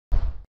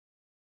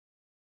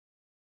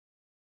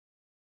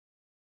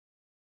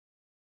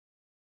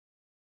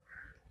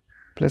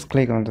Please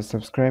click on the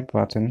subscribe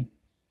button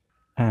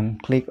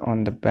and click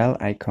on the bell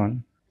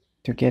icon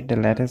to get the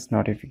latest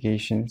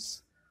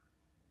notifications.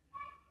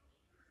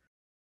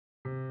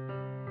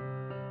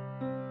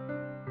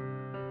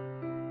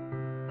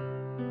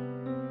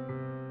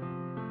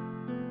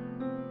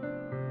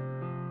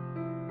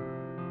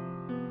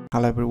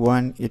 Hello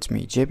everyone, it's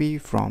me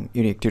JB from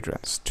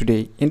UniqueTutorials.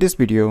 Today in this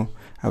video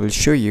I will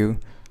show you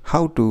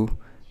how to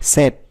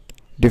set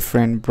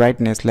different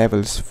brightness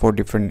levels for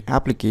different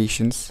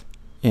applications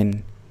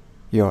in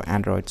your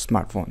Android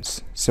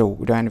smartphones. So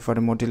without any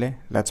further more delay,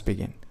 let's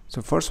begin.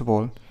 So first of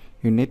all,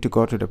 you need to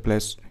go to the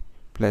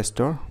Play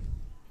Store.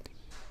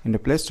 In the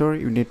Play Store,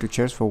 you need to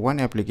search for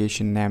one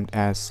application named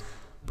as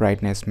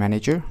Brightness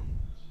Manager.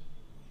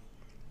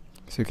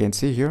 So you can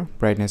see here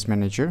Brightness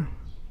Manager.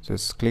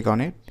 Just click on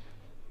it.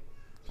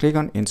 Click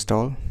on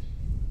Install.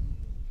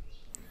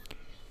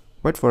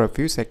 Wait for a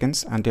few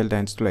seconds until the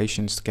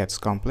installation gets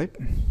complete.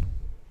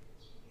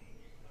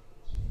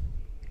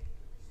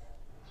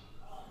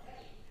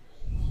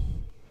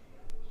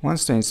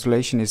 Once the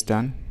installation is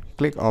done,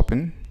 click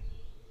Open.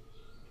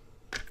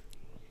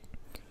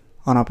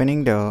 On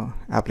opening the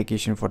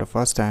application for the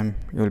first time,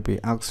 you will be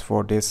asked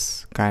for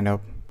this kind of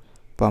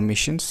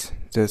permissions.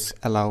 Just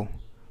allow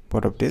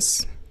both of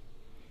this.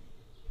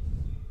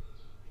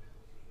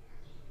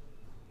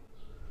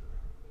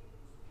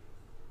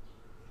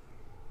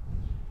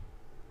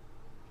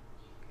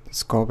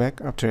 Just go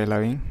back after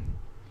allowing.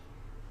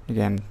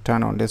 Again,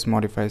 turn on this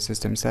modify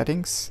system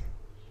settings.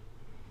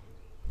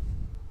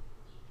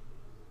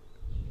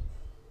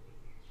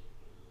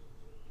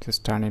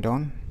 Just turn it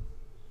on.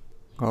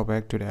 Go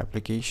back to the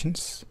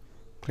applications.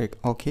 Click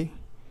OK.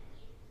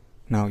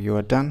 Now you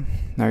are done.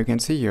 Now you can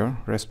see your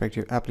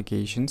respective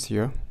applications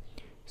here.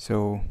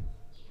 So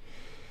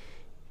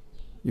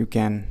you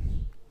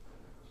can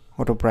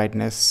auto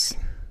brightness,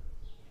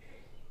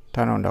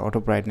 turn on the auto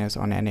brightness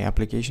on any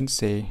application.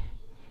 Say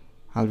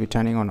I'll be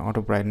turning on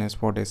auto brightness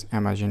for this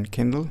Amazon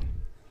Kindle.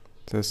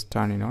 Just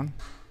turn it on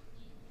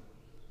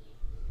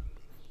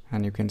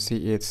and you can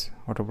see it's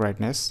auto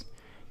brightness.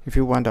 If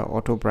you want the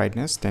auto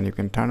brightness, then you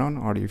can turn on,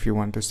 or if you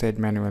want to set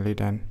manually,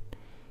 then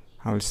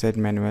I will set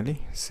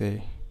manually.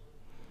 Say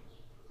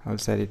I'll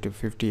set it to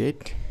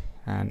 58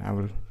 and I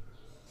will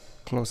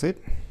close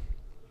it.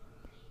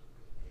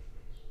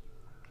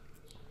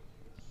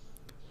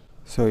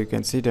 So you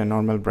can see the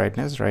normal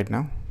brightness right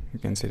now. You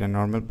can see the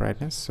normal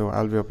brightness. So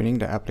I'll be opening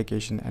the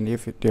application, and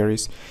if there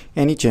is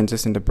any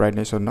changes in the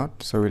brightness or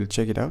not, so we'll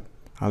check it out.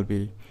 I'll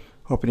be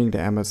opening the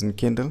Amazon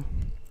Kindle.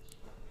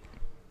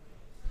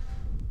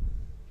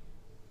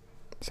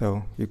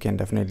 So you can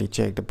definitely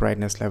check the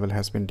brightness level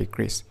has been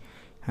decreased.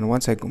 And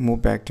once I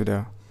move back to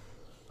the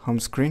home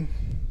screen,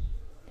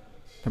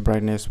 the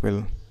brightness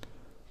will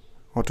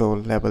auto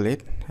level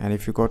it. And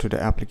if you go to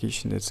the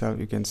application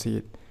itself, you can see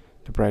it,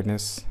 the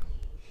brightness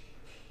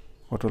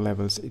auto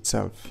levels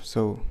itself.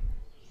 So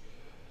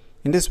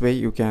in this way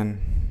you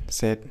can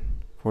set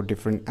for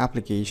different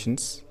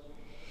applications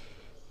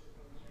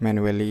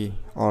manually,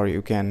 or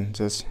you can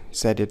just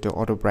set it to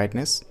auto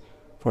brightness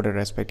for the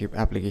respective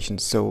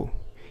applications. So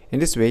in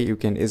this way you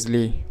can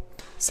easily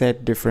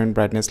set different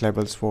brightness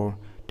levels for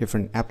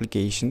different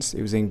applications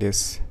using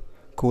this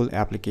cool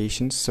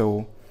applications.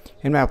 So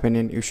in my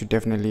opinion, you should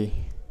definitely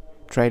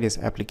try these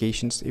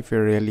applications if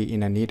you're really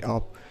in a need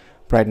of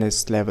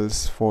brightness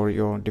levels for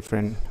your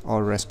different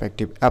or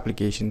respective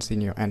applications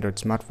in your Android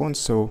smartphone.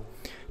 So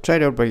try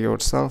it out by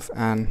yourself,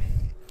 and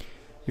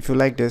if you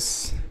like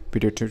this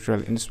video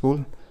tutorial in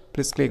full,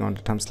 please click on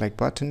the thumbs like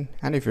button,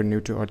 and if you're new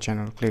to our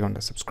channel, click on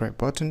the subscribe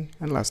button.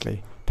 And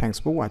lastly, thanks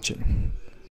for watching.